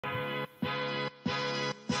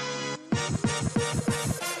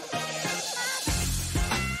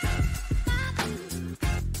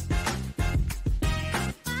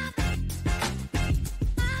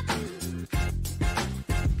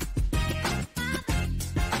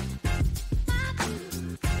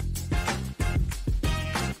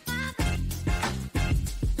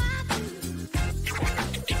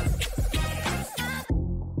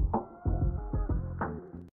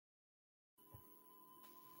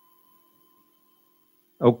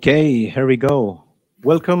Okay, here we go.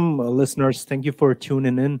 Welcome, listeners. Thank you for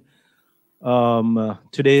tuning in.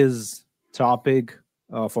 Today's topic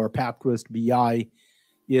for PathQuest BI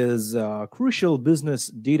is crucial business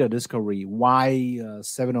data discovery. Why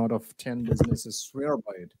 7 out of 10 businesses swear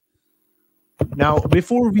by it. Now,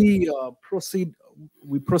 before we proceed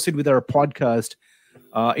with our podcast.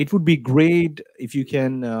 It would be great if you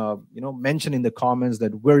can, mention in the comments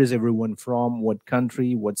that where is everyone from, what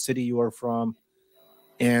country, what city you are from,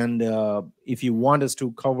 and if you want us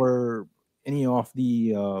to cover any of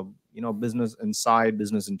the business insight,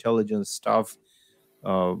 business intelligence stuff,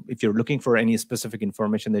 if you're looking for any specific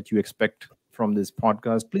information that you expect from this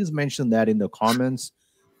podcast, please mention that in the comments,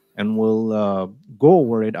 and we'll go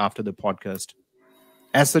over it after the podcast.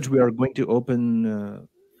 As such, we are going to open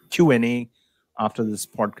Q&A after this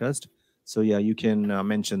podcast. So yeah, you can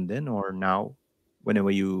mention then or now,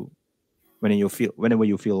 whenever you whenever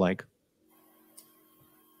you feel like.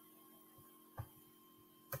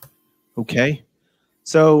 Okay.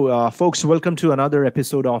 So, folks, welcome to another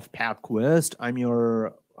episode of PathQuest. I'm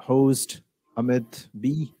your host, Amit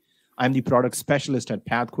B. I'm the product specialist at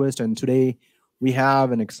PathQuest, and today we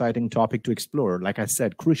have an exciting topic to explore. Like I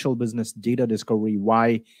said, crucial business data discovery,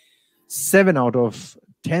 why 7 out of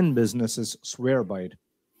 10 businesses swear by it.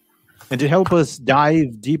 And to help us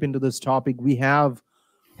dive deep into this topic, we have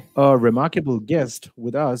a remarkable guest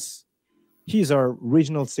with us. He's our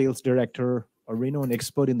regional sales director, a renowned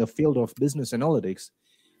expert in the field of business analytics,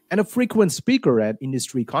 and a frequent speaker at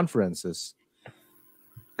industry conferences.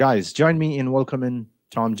 Guys, join me in welcoming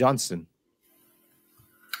Tom Johnson.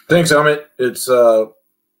 Thanks, Amit. It's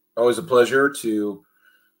always a pleasure to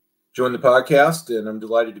join the podcast, and I'm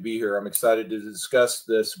delighted to be here. I'm excited to discuss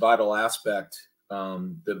this vital aspect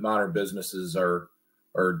that modern businesses are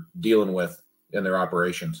dealing with in their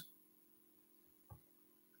operations.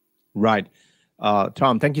 Right.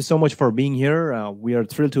 Tom, thank you so much for being here. We are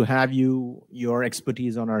thrilled to have your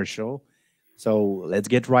expertise on our show. So let's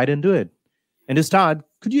get right into it. And to start,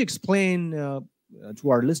 could you explain to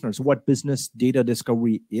our listeners what business data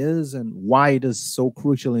discovery is and why it is so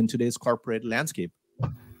crucial in today's corporate landscape?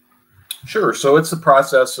 Sure. So it's the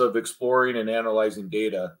process of exploring and analyzing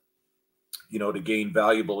data, to gain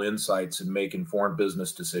valuable insights and make informed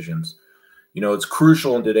business decisions. It's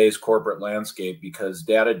crucial in today's corporate landscape because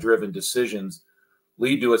data-driven decisions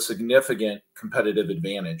lead to a significant competitive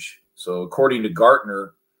advantage. So according to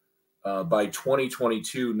Gartner, by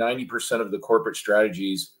 2022, 90% of the corporate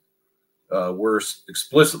strategies were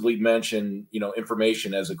explicitly mentioned,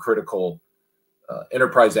 information as a critical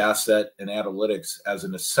enterprise asset and analytics as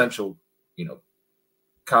an essential,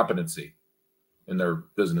 competency in their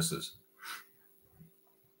businesses.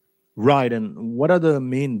 Right. And what are the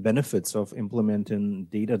main benefits of implementing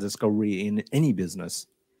data discovery in any business?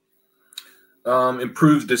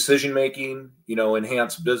 Improves decision making,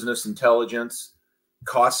 enhanced business intelligence,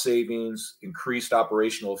 cost savings, increased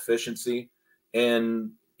operational efficiency,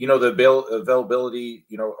 and the availability,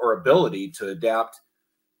 or ability to adapt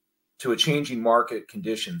to a changing market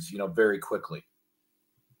conditions, very quickly.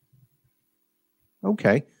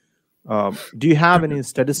 Okay. Do you have any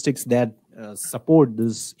statistics that support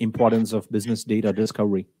this importance of business data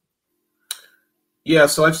discovery? Yeah,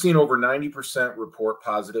 so I've seen over 90% report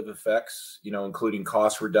positive effects, including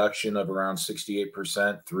cost reduction of around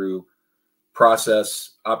 68% through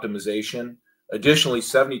process optimization. Additionally,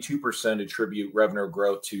 72% attribute revenue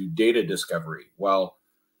growth to data discovery, while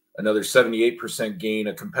another 78% gain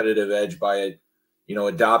a competitive edge by,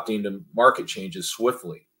 adopting to market changes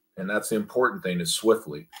swiftly. And that's the important thing, is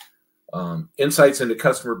swiftly. Insights into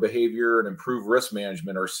customer behavior and improved risk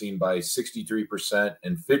management are seen by 63%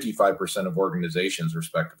 and 55% of organizations,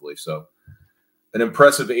 respectively. So an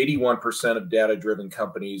impressive 81% of data-driven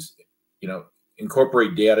companies,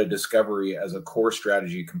 incorporate data discovery as a core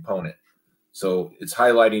strategy component. So it's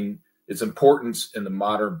highlighting its importance in the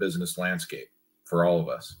modern business landscape for all of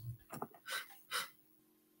us.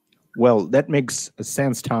 Well, that makes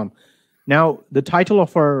sense, Tom. Now, the title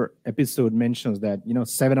of our episode mentions that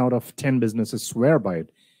 7 out of 10 businesses swear by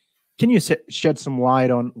it. Can you shed some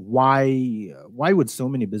light on why would so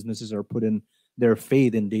many businesses are putting their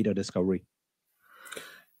faith in data discovery?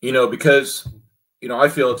 Because I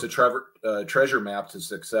feel it's a treasure map to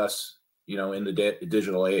success. In the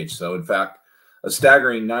digital age. So, in fact, a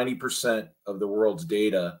staggering 90% of the world's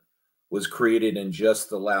data was created in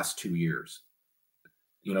just the last 2 years.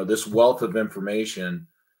 This wealth of information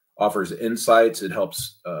offers insights. It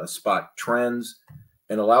helps spot trends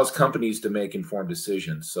and allows companies to make informed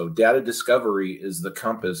decisions. So data discovery is the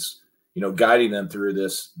compass, guiding them through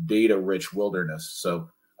this data-rich wilderness. So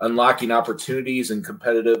unlocking opportunities and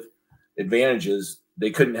competitive advantages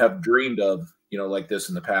they couldn't have dreamed of, like this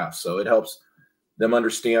in the past. So it helps them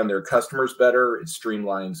understand their customers better. It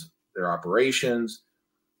streamlines their operations,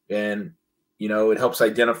 and it helps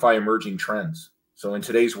identify emerging trends. So in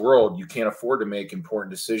today's world, you can't afford to make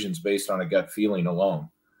important decisions based on a gut feeling alone,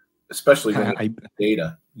 especially when you have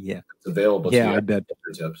data that's available to you at your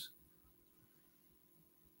fingertips.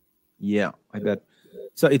 Yeah, I bet.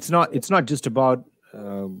 So it's not just about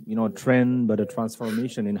trend, but a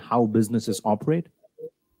transformation in how businesses operate.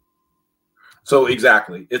 So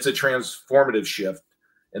exactly, it's a transformative shift,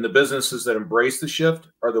 and the businesses that embrace the shift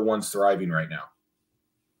are the ones thriving right now.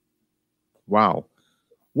 Wow.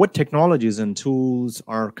 What technologies and tools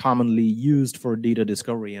are commonly used for data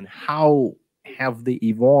discovery, and how have they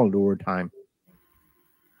evolved over time?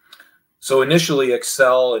 So initially,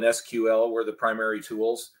 Excel and SQL were the primary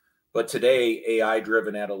tools, but today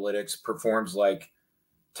AI-driven analytics performs like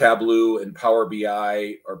Tableau and Power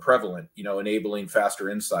BI are prevalent, enabling faster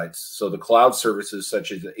insights. So the cloud services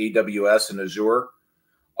such as AWS and Azure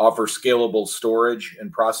offer scalable storage and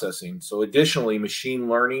processing. So additionally, machine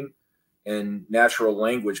learning and natural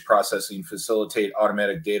language processing facilitate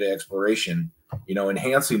automatic data exploration,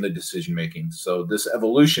 enhancing the decision making. So this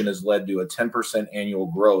evolution has led to a 10% annual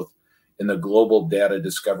growth in the global data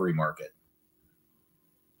discovery market.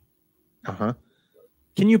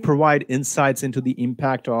 Can you provide insights into the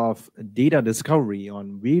impact of data discovery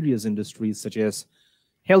on various industries such as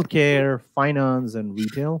healthcare, finance, and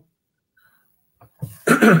retail?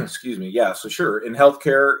 Excuse me. Yeah, so sure. In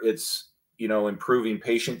healthcare, it's improving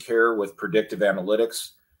patient care with predictive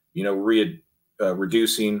analytics,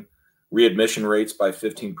 reducing readmission rates by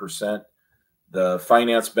 15%. The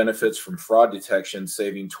finance benefits from fraud detection,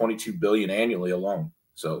 saving $22 billion annually alone.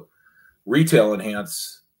 So retail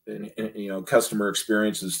enhance customer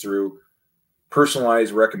experiences through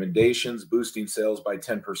personalized recommendations, boosting sales by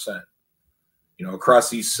 10%. Across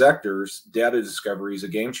these sectors, data discovery is a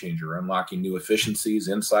game changer, unlocking new efficiencies,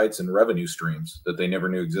 insights, and revenue streams that they never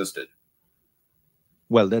knew existed.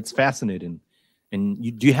 Well, that's fascinating. And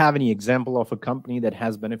do you have any example of a company that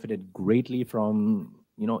has benefited greatly from,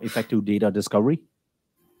 effective data discovery?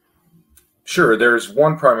 Sure. There's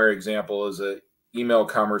one primary example is a email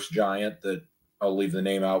commerce giant that I'll leave the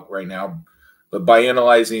name out right now, but by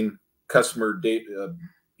analyzing customer data,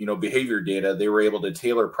 behavior data, they were able to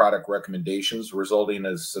tailor product recommendations, resulting in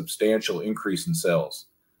a substantial increase in sales.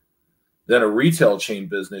 Then a retail chain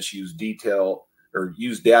business used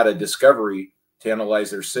data discovery to analyze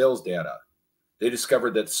their sales data. They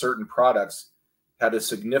discovered that certain products had a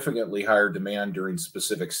significantly higher demand during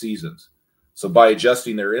specific seasons. So by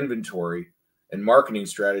adjusting their inventory and marketing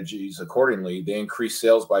strategies accordingly, they increased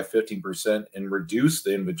sales by 15% and reduced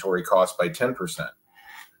the inventory cost by 10%.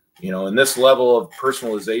 And this level of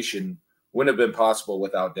personalization wouldn't have been possible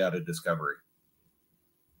without data discovery.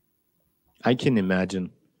 I can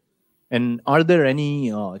imagine. And are there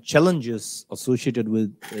any challenges associated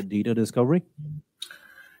with data discovery?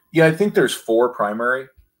 Yeah, I think there's 4 primary.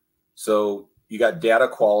 So you got data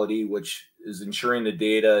quality, which is ensuring the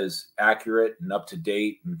data is accurate and up to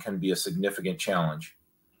date and can be a significant challenge.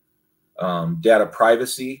 Data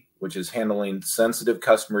privacy, which is handling sensitive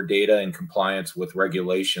customer data in compliance with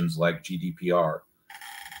regulations like GDPR.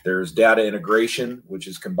 There's data integration, which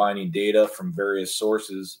is combining data from various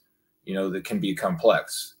sources, that can be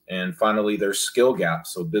complex. And finally, there's skill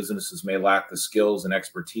gaps. So businesses may lack the skills and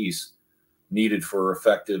expertise needed for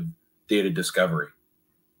effective data discovery.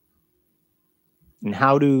 And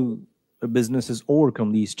how do businesses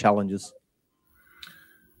overcome these challenges?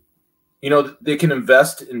 They can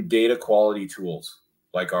invest in data quality tools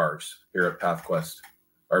like ours here at PathQuest,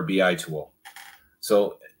 our BI tool.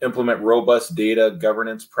 So implement robust data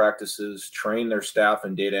governance practices, train their staff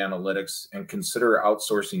in data analytics, and consider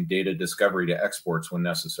outsourcing data discovery to experts when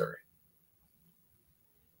necessary.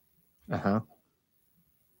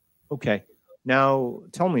 Okay. Now,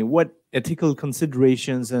 tell me, what ethical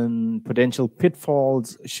considerations and potential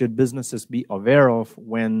pitfalls should businesses be aware of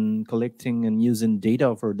when collecting and using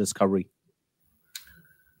data for discovery?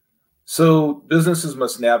 So businesses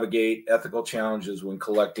must navigate ethical challenges when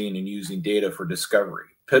collecting and using data for discovery.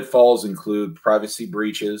 Pitfalls include privacy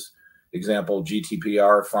breaches, example,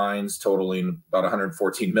 GDPR fines totaling about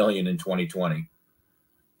 114 million in 2020.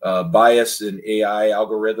 Bias in AI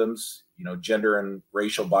algorithms, gender and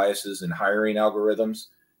racial biases in hiring algorithms,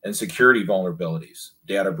 and security vulnerabilities,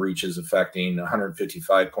 data breaches affecting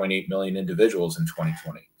 155.8 million individuals in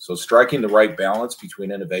 2020. So striking the right balance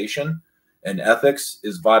between innovation and ethics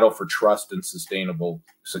is vital for trust and sustainable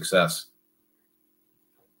success.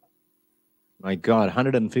 My God,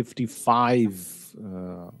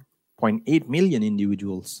 155.8 million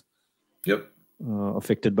individuals. Yep.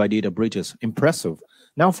 affected by data breaches. Impressive.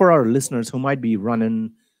 Now, for our listeners who might be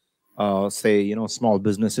running, say, small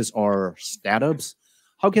businesses or startups,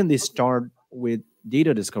 how can they start with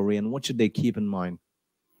data discovery, and what should they keep in mind?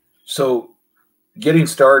 So getting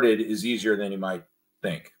started is easier than you might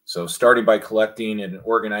think. So starting by collecting and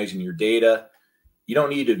organizing your data, you don't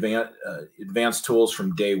need advanced tools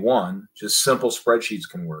from day one. Just simple spreadsheets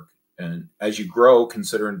can work. And as you grow,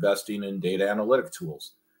 consider investing in data analytic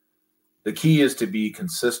tools. The key is to be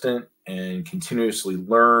consistent and continuously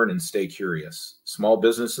learn and stay curious. Small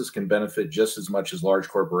businesses can benefit just as much as large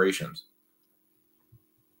corporations.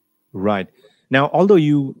 Right. Now, although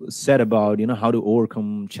you said about how to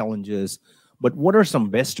overcome challenges, but what are some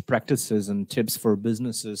best practices and tips for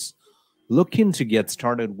businesses looking to get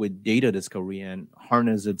started with data discovery and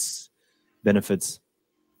harness its benefits?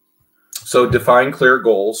 So define clear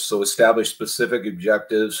goals. So establish specific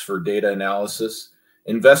objectives for data analysis.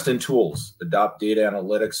 Invest in tools. Adopt data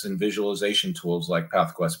analytics and visualization tools like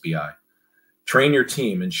PathQuest BI. Train your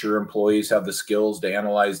team. Ensure employees have the skills to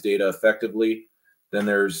analyze data effectively. Then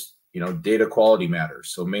there's data quality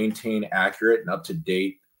matters. So maintain accurate and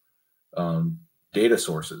up-to-date data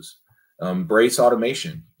sources. Embrace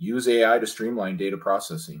automation. Use AI to streamline data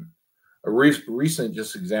processing. A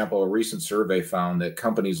recent survey found that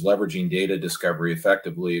companies leveraging data discovery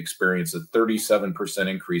effectively experienced a 37%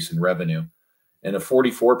 increase in revenue and a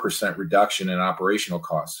 44% reduction in operational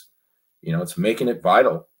costs. It's making it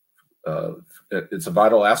vital. It's a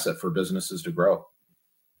vital asset for businesses to grow.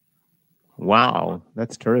 Wow,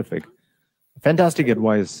 that's terrific. Fantastic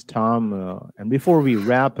advice, Tom. And before we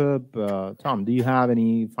wrap up, Tom, do you have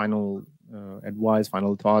any final advice,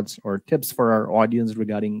 final thoughts, or tips for our audience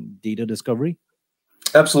regarding data discovery?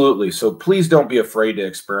 Absolutely. So please don't be afraid to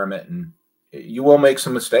experiment, and you will make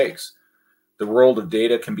some mistakes. The world of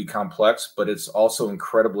data can be complex, but it's also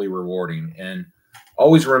incredibly rewarding. And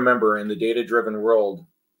always remember, in the data-driven world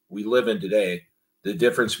we live in today, the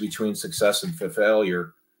difference between success and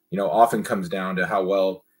failure, often comes down to how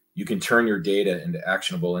well you can turn your data into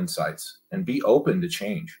actionable insights, and be open to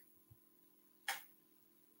change.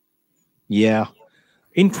 Yeah.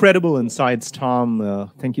 Incredible insights,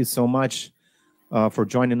 Tom. Thank you so much for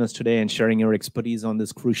joining us today and sharing your expertise on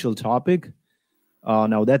this crucial topic.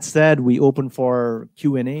 Now, that said, we open for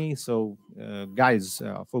Q&A. So, guys,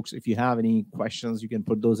 folks, if you have any questions, you can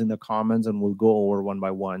put those in the comments and we'll go over one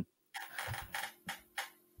by one.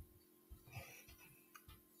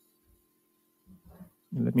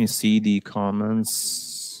 Let me see the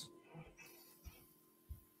comments.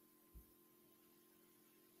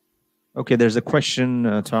 Okay, there's a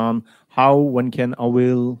question, Tom. How one can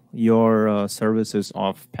avail your services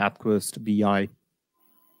of PathQuest BI?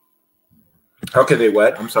 How can they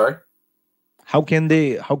what? I'm sorry. How can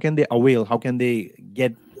they avail? How can they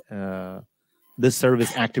get this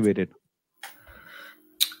service activated?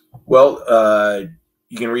 Well,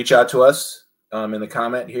 you can reach out to us in the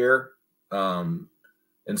comment here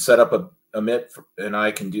and set up a MIT, and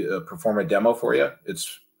I can perform a demo for you.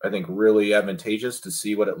 It's, I think, really advantageous to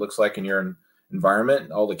see what it looks like in your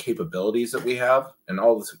environment, all the capabilities that we have, and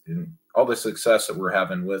all the success that we're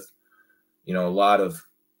having with, a lot of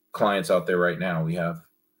clients out there right now. We have,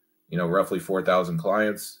 roughly 4,000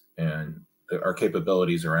 clients, and our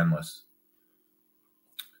capabilities are endless.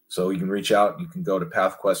 So you can reach out. You can go to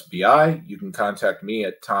PathQuest BI. You can contact me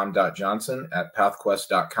at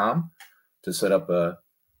tom.johnson@pathquest.com to set up a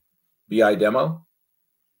BI demo.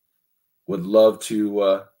 Would love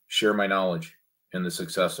to share my knowledge and the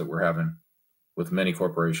success that we're having with many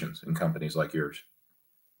corporations and companies like yours.